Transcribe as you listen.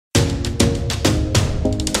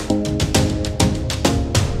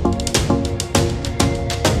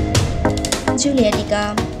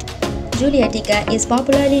Tica. Tica is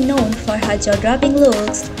popularly known for her jaw-dropping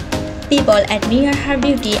looks. People admire her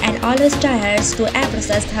beauty and always tries to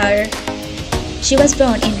appreciate her. She was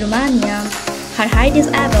born in Romania. Her height is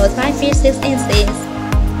about 5 feet 6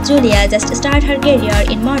 inches. Julia just started her career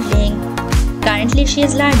in modeling. Currently she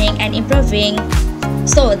is learning and improving,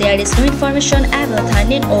 so there is no information about her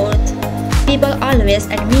net worth. People always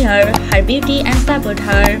admire her beauty and support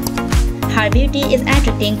her. Her beauty is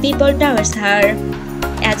attracting people towards her.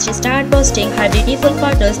 As she started posting her beautiful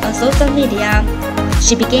photos on social media,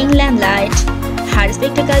 she became limelight. Her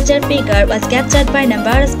spectacular figure was captured by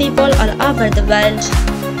numerous people all over the world.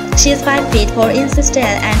 She is 5 feet 4 inches tall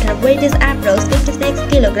and her weight is approximately 56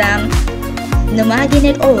 kilograms. Nomagi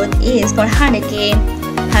net worth is 400k.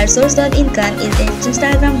 Her source of income is in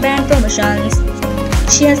Instagram brand promotions.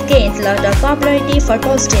 She has gained a lot of popularity for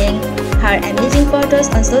posting her amazing photos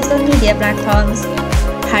on social media platforms.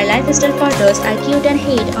 Her lifestyle photos are cute and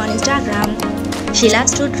hit on Instagram. She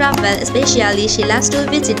loves to travel, especially she loves to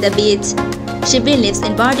visit the beach. She believes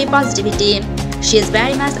in body positivity. She is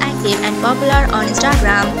very much active and popular on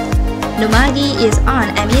Instagram. Nomagi is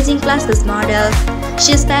an amazing classes model.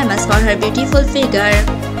 She is famous for her beautiful figure.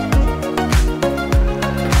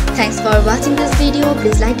 Thanks for watching this video.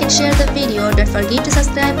 Please like and share the video. Don't forget to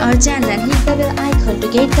subscribe our channel and hit the bell icon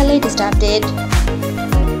to get the latest update.